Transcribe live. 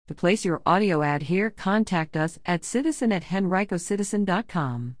To place your audio ad here, contact us at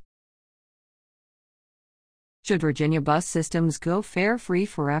citizen@henricocitizen.com. Should Virginia bus systems go fare-free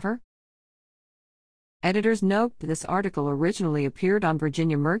forever? Editor's note: this article originally appeared on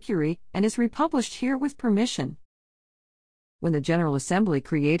Virginia Mercury and is republished here with permission. When the General Assembly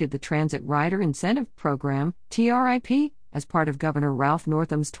created the Transit Rider Incentive Program, TRIP, as part of Governor Ralph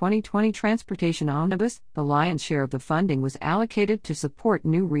Northam's 2020 Transportation Omnibus, the lion's share of the funding was allocated to support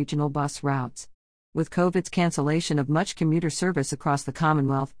new regional bus routes. With COVID's cancellation of much commuter service across the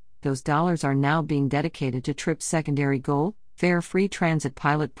Commonwealth, those dollars are now being dedicated to TRIP's secondary goal, fare-free transit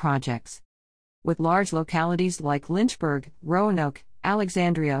pilot projects. With large localities like Lynchburg, Roanoke,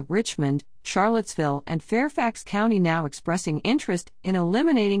 Alexandria, Richmond, Charlottesville, and Fairfax County now expressing interest in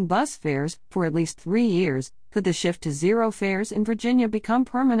eliminating bus fares for at least 3 years, could the shift to zero fares in Virginia become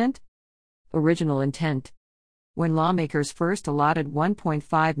permanent? Original intent. When lawmakers first allotted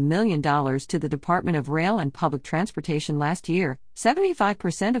 $1.5 million to the Department of Rail and Public Transportation last year,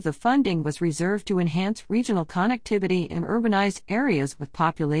 75% of the funding was reserved to enhance regional connectivity in urbanized areas with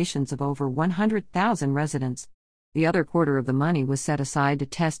populations of over 100,000 residents. The other quarter of the money was set aside to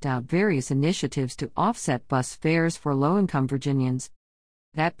test out various initiatives to offset bus fares for low-income Virginians.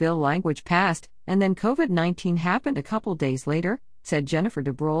 That bill language passed, and then COVID-19 happened a couple days later, said Jennifer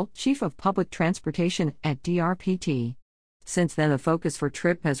DeBrole, Chief of Public Transportation at DRPT. Since then, the focus for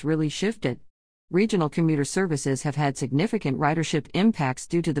TRIP has really shifted. Regional commuter services have had significant ridership impacts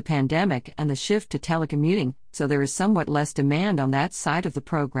due to the pandemic and the shift to telecommuting, so there is somewhat less demand on that side of the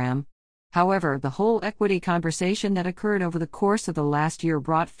program. However, the whole equity conversation that occurred over the course of the last year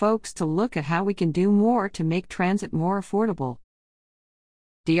brought folks to look at how we can do more to make transit more affordable.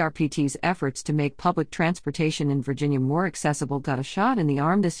 DRPT's efforts to make public transportation in Virginia more accessible got a shot in the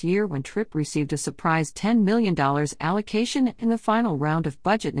arm this year when TRIP received a surprise $10 million allocation in the final round of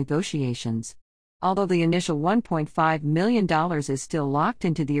budget negotiations. Although the initial $1.5 million is still locked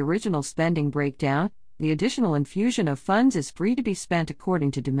into the original spending breakdown, the additional infusion of funds is free to be spent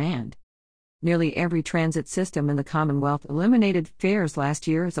according to demand. Nearly every transit system in the Commonwealth eliminated fares last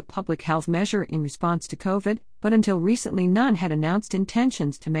year as a public health measure in response to COVID, but until recently none had announced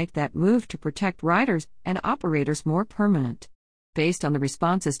intentions to make that move to protect riders and operators more permanent. Based on the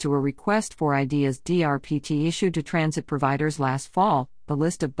responses to a request for ideas DRPT issued to transit providers last fall, the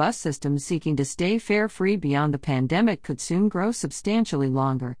list of bus systems seeking to stay fare-free beyond the pandemic could soon grow substantially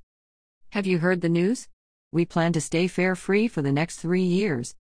longer. Have you heard the news? We plan to stay fare-free for the next 3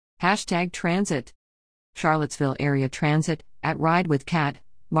 years. #Transit. Charlottesville Area Transit, at Ride with Cat,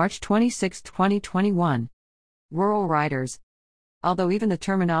 March 26, 2021. Rural riders. Although even the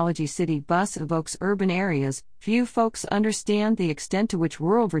terminology city bus evokes urban areas, few folks understand the extent to which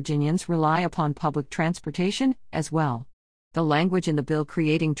rural Virginians rely upon public transportation, as well. The language in the bill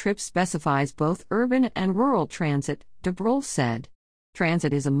creating TRIP specifies both urban and rural transit, DeBrole said.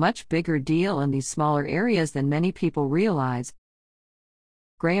 Transit is a much bigger deal in these smaller areas than many people realize.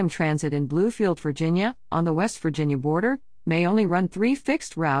 Graham Transit in Bluefield, Virginia, on the West Virginia border, may only run 3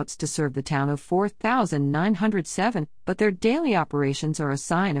 fixed routes to serve the town of 4,907, but their daily operations are a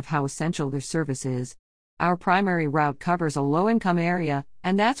sign of how essential their service is. Our primary route covers a low-income area,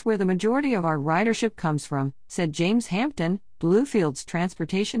 and that's where the majority of our ridership comes from, said James Hampton, Bluefield's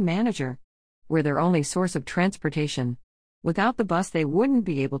transportation manager. We're their only source of transportation. Without the bus, they wouldn't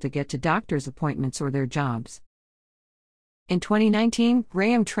be able to get to doctor's appointments or their jobs. In 2019,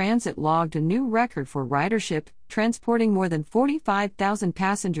 Graham Transit logged a new record for ridership, transporting more than 45,000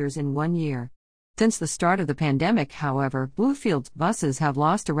 passengers in 1 year. Since the start of the pandemic, however, Bluefield's buses have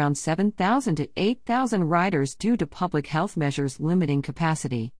lost around 7,000 to 8,000 riders due to public health measures limiting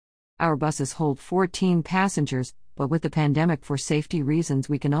capacity. Our buses hold 14 passengers, but with the pandemic for safety reasons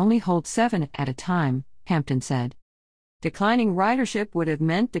we can only hold 7 at a time, Hampton said. Declining ridership would have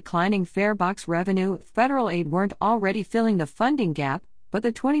meant declining farebox revenue if federal aid weren't already filling the funding gap, but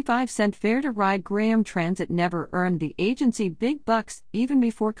the 25-cent fare to ride Graham Transit never earned the agency big bucks even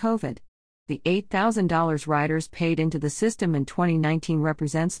before COVID. The $8,000 riders paid into the system in 2019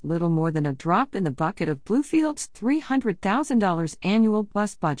 represents little more than a drop in the bucket of Bluefield's $300,000 annual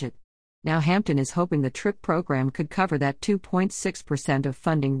bus budget. Now Hampton is hoping the TRIP program could cover that 2.6% of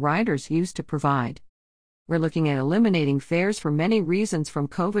funding riders used to provide. We're looking at eliminating fares for many reasons, from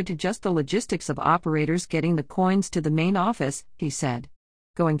COVID to just the logistics of operators getting the coins to the main office, he said.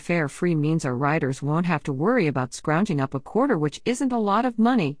 Going fare-free means our riders won't have to worry about scrounging up a quarter, which isn't a lot of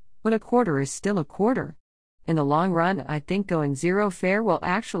money, but a quarter is still a quarter. In the long run, I think going zero fare will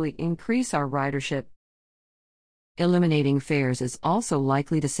actually increase our ridership. Eliminating fares is also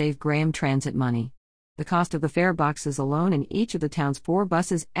likely to save Graham Transit money. The cost of the fare boxes alone in each of the town's 4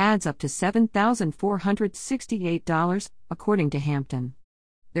 buses adds up to $7,468, according to Hampton.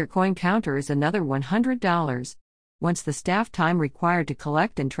 Their coin counter is another $100. Once the staff time required to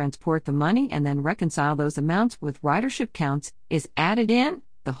collect and transport the money and then reconcile those amounts with ridership counts is added in,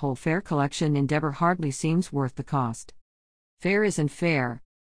 the whole fare collection endeavor hardly seems worth the cost. Fare isn't fair.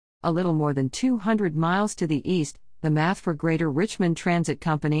 A little more than 200 miles to the east, the Math for Greater Richmond Transit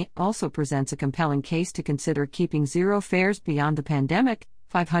Company also presents a compelling case to consider keeping zero fares beyond the pandemic: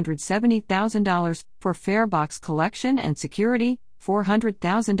 $570,000 for fare box collection and security,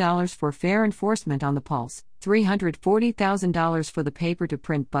 $400,000 for fare enforcement on the Pulse, $340,000 for the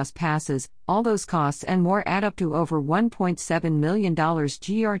paper-to-print bus passes. All those costs and more add up to over $1.7 million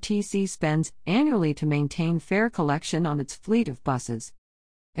GRTC spends annually to maintain fare collection on its fleet of buses.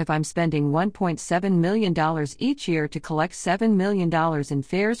 If I'm spending $1.7 million each year to collect $7 million in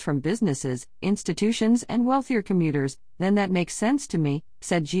fares from businesses, institutions, and wealthier commuters, then that makes sense to me,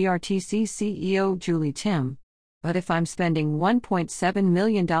 said GRTC CEO Julie Tim. But if I'm spending $1.7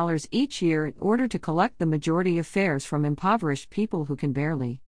 million each year in order to collect the majority of fares from impoverished people who can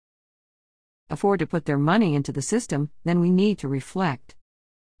barely afford to put their money into the system, then we need to reflect.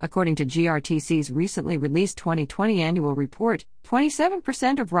 According to GRTC's recently released 2020 annual report,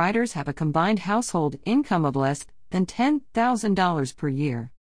 27% of riders have a combined household income of less than $10,000 per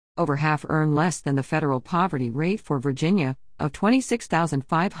year. Over half earn less than the federal poverty rate for Virginia, of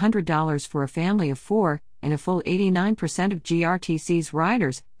 $26,500 for a family of 4, and a full 89% of GRTC's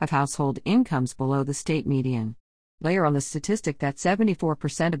riders have household incomes below the state median. Layer on the statistic that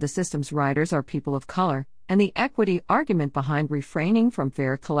 74% of the system's riders are people of color, and the equity argument behind refraining from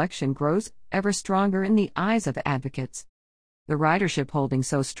fare collection grows ever stronger in the eyes of advocates. The ridership holding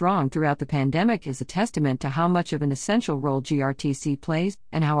so strong throughout the pandemic is a testament to how much of an essential role GRTC plays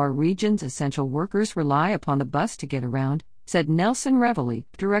and how our region's essential workers rely upon the bus to get around, said Nelson Reveille,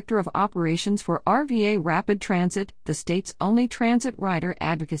 Director of Operations for RVA Rapid Transit, the state's only transit rider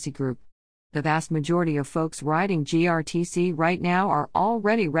advocacy group. The vast majority of folks riding GRTC right now are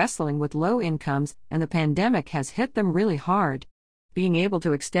already wrestling with low incomes, and the pandemic has hit them really hard. Being able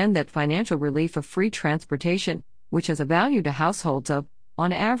to extend that financial relief of free transportation, which has a value to households of,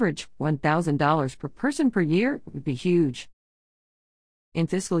 on average, $1,000 per person per year, would be huge. In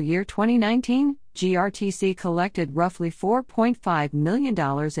fiscal year 2019, GRTC collected roughly $4.5 million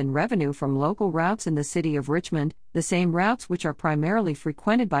in revenue from local routes in the city of Richmond, the same routes which are primarily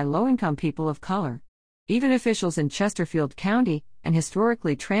frequented by low-income people of color. Even officials in Chesterfield County, an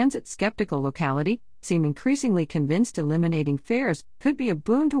historically transit-skeptical locality, seem increasingly convinced eliminating fares could be a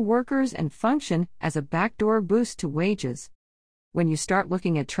boon to workers and function as a backdoor boost to wages. When you start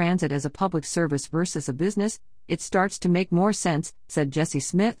looking at transit as a public service versus a business, it starts to make more sense, said Jesse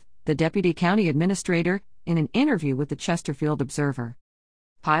Smith, the deputy county administrator, in an interview with the Chesterfield Observer.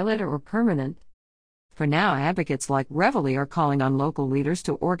 Pilot or permanent? For now, advocates like Reveille are calling on local leaders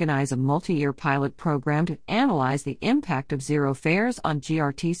to organize a multi-year pilot program to analyze the impact of zero fares on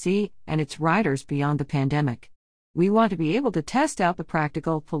GRTC and its riders beyond the pandemic. We want to be able to test out the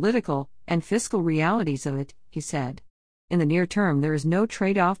practical, political, and fiscal realities of it, he said. In the near term, there is no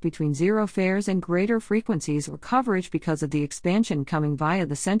trade-off between zero fares and greater frequencies or coverage because of the expansion coming via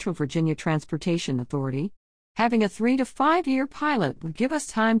the Central Virginia Transportation Authority. Having a 3 to 5 year pilot would give us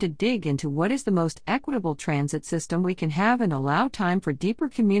time to dig into what is the most equitable transit system we can have and allow time for deeper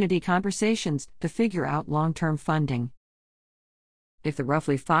community conversations to figure out long-term funding. If the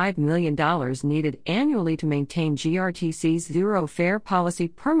roughly $5 million needed annually to maintain GRTC's zero-fare policy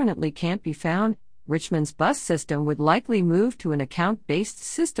permanently can't be found, Richmond's bus system would likely move to an account-based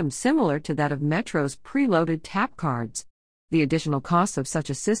system similar to that of Metro's preloaded tap cards. The additional costs of such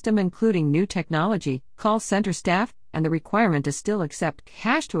a system, including new technology, call center staff, and the requirement to still accept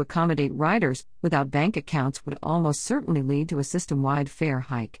cash to accommodate riders without bank accounts, would almost certainly lead to a system-wide fare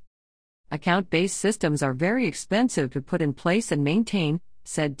hike. Account-based systems are very expensive to put in place and maintain,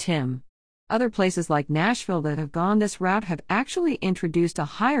 said Tim. Other places like Nashville that have gone this route have actually introduced a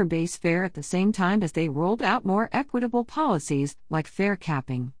higher base fare at the same time as they rolled out more equitable policies, like fare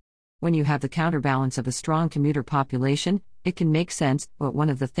capping. When you have the counterbalance of a strong commuter population, it can make sense, but one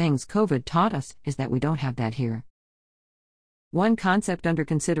of the things COVID taught us is that we don't have that here. One concept under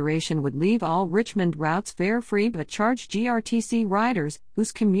consideration would leave all Richmond routes fare-free but charge GRTC riders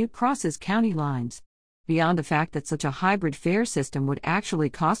whose commute crosses county lines. Beyond the fact that such a hybrid fare system would actually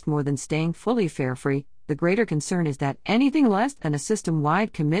cost more than staying fully fare-free, the greater concern is that anything less than a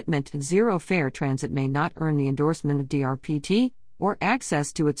system-wide commitment to zero-fare transit may not earn the endorsement of DRPT or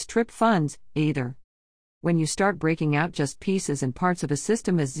access to its TRIP funds, either. When you start breaking out just pieces and parts of a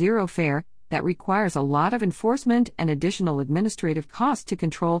system as zero-fare, That requires a lot of enforcement and additional administrative costs to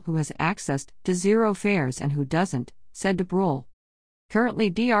control who has access to zero fares and who doesn't, said de Bruhl.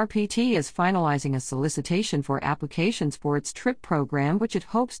 Currently, DRPT is finalizing a solicitation for applications for its TRIP program, which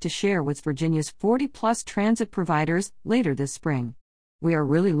it hopes to share with Virginia's 40-plus transit providers later this spring. We are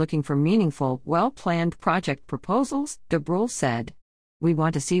really looking for meaningful, well-planned project proposals, de Bruhl said. We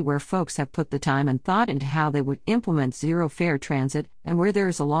want to see where folks have put the time and thought into how they would implement zero-fare transit and where there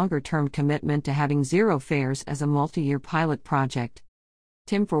is a longer-term commitment to having zero fares as a multi-year pilot project.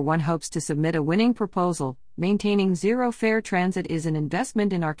 Tim, for one, hopes to submit a winning proposal. Maintaining zero-fare transit is an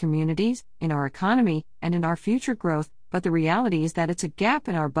investment in our communities, in our economy, and in our future growth, but the reality is that it's a gap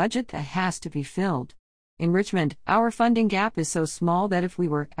in our budget that has to be filled. In Richmond, our funding gap is so small that if we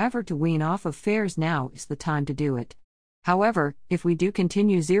were ever to wean off of fares, now is the time to do it. However, if we do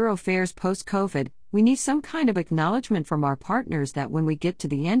continue zero fares post-COVID, we need some kind of acknowledgement from our partners that when we get to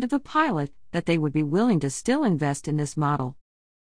the end of the pilot, that they would be willing to still invest in this model.